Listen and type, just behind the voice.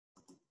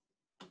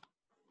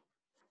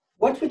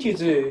What would you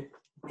do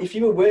if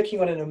you were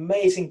working on an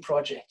amazing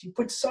project? You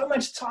put so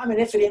much time and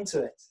effort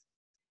into it,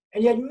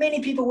 and you had many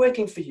people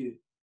working for you,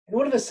 and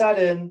all of a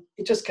sudden,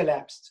 it just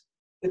collapsed.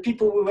 The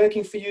people who were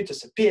working for you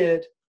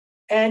disappeared,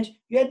 and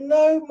you had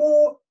no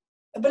more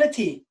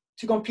ability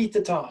to complete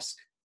the task.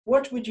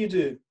 What would you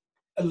do?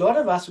 A lot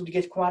of us would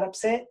get quite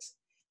upset.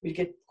 We'd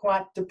get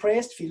quite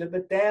depressed, feel a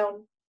bit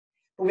down.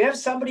 But we have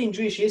somebody in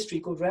Jewish history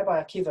called Rabbi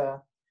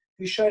Akiva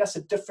who showed us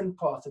a different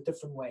path, a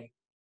different way.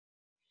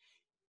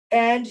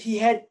 And he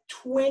had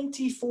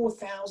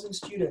 24,000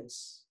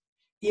 students.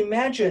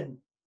 Imagine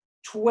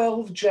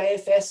 12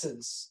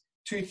 JFSs,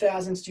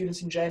 2,000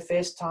 students in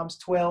JFS times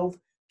 12,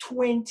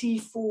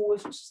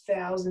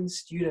 24,000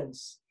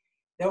 students.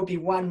 That would be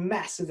one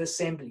massive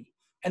assembly.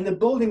 And the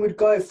building would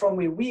go from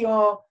where we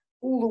are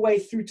all the way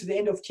through to the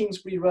end of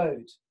Kingsbury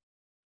Road.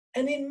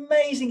 An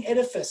amazing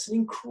edifice, an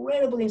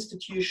incredible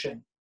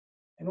institution.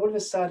 And all of a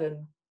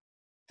sudden,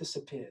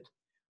 disappeared.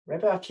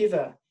 Rabbi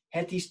Akiva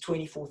had these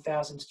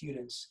 24,000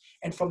 students.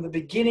 And from the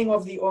beginning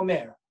of the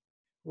Omer,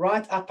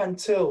 right up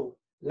until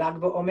Lag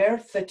BaOmer,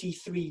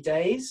 33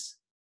 days,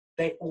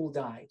 they all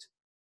died.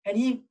 And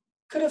he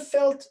could have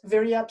felt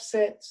very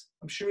upset.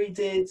 I'm sure he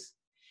did.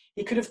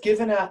 He could have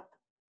given up.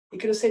 He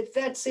could have said,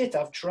 that's it,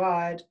 I've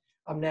tried.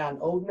 I'm now an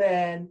old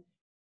man.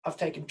 I've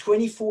taken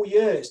 24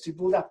 years to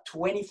build up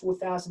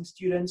 24,000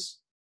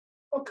 students.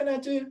 What can I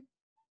do?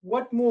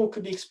 What more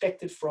could be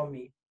expected from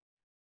me?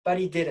 But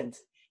he didn't.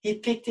 He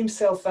picked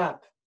himself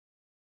up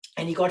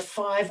and he got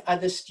 5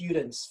 other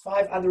students,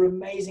 5 other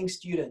amazing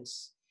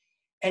students.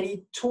 And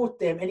he taught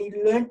them and he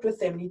learned with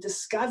them and he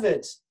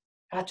discovered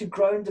how to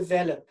grow and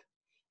develop.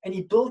 And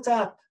he built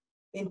up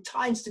the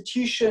entire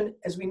institution,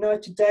 as we know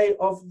today,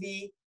 of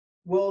the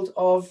world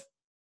of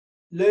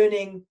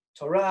learning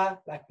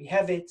Torah, like we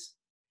have it.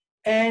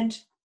 And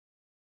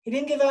he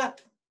didn't give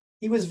up.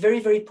 He was very,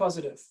 very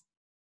positive.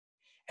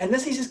 And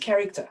this is his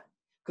character.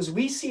 Because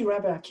we see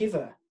Rabbi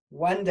Akiva,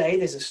 one day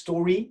there's a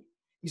story.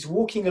 He's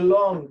walking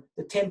along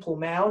the Temple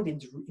Mount in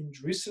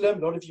Jerusalem.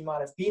 A lot of you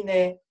might have been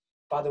there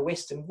by the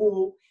Western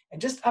Wall.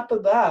 And just up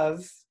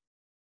above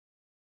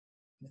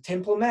the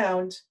Temple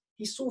Mount,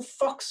 he saw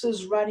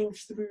foxes running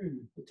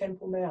through the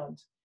Temple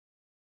Mount.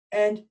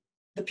 And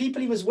the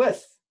people he was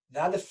with,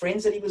 the other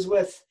friends that he was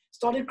with,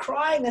 started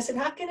crying. They said,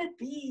 how can it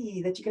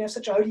be that you can have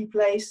such a holy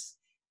place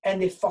and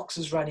there are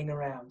foxes running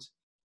around?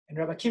 And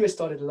Rabbi Akiva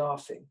started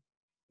laughing.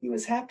 He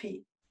was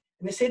happy.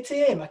 And they said to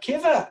him,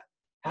 Akiva,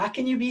 how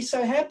can you be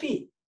so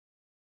happy?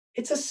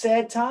 It's a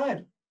sad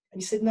time. And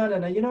he said, no,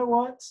 you know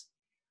what?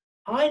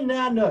 I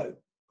now know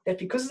that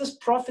because this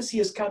prophecy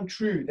has come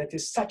true, that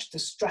there's such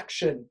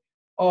destruction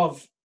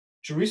of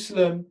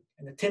Jerusalem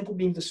and the temple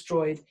being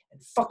destroyed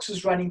and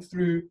foxes running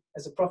through,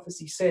 as the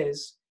prophecy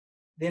says,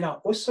 then I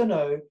also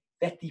know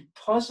that the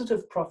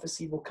positive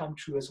prophecy will come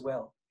true as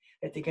well.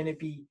 That there are going to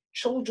be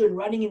children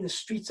running in the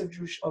streets of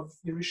Jerusalem,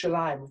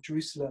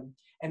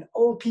 and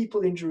old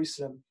people in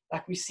Jerusalem,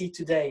 like we see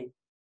today.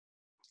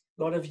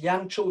 A lot of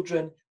young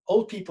children,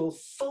 old people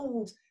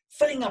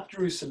filling up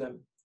Jerusalem.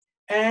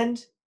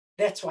 And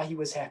that's why he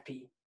was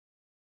happy.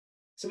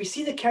 So we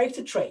see the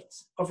character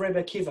traits of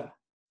Rabbi Akiva.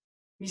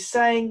 He's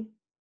saying,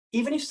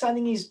 even if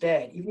something is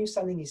bad, even if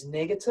something is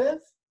negative,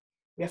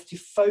 we have to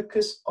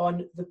focus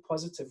on the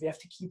positive. We have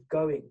to keep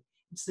going.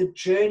 It's the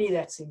journey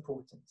that's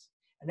important.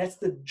 And that's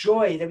the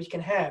joy that we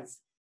can have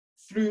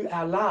through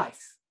our life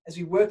as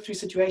we work through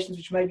situations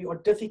which maybe are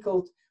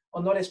difficult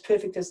or not as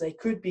perfect as they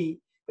could be,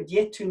 but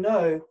yet to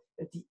know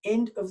that at the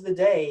end of the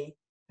day,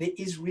 there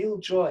is real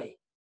joy.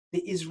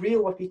 There is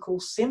real what we call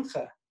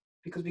simcha,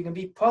 because we can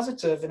be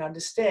positive and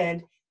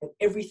understand that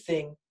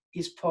everything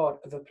is part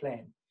of a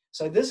plan.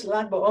 So this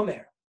Lag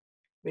BaOmer,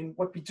 when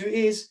what we do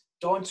is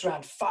dance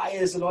around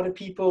fires, a lot of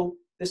people,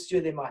 this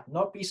year there might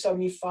not be so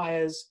many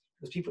fires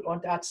because people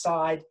aren't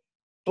outside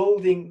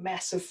building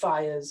massive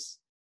fires,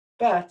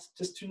 but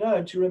just to know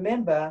and to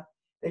remember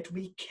that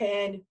we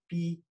can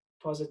be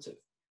positive.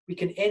 We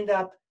can end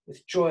up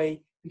with joy.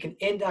 We can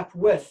end up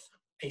with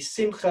a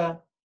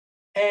simcha,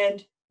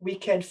 and we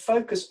can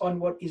focus on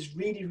what is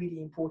really,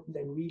 really important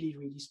and really,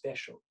 really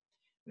special.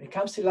 When it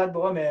comes to Lag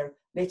BaOmer,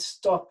 let's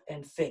stop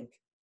and think.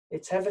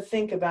 Let's have a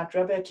think about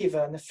Rabbi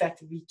Akiva and the fact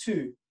that we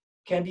too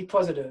can be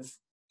positive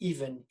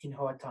even in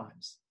hard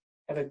times.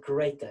 Have a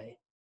great day.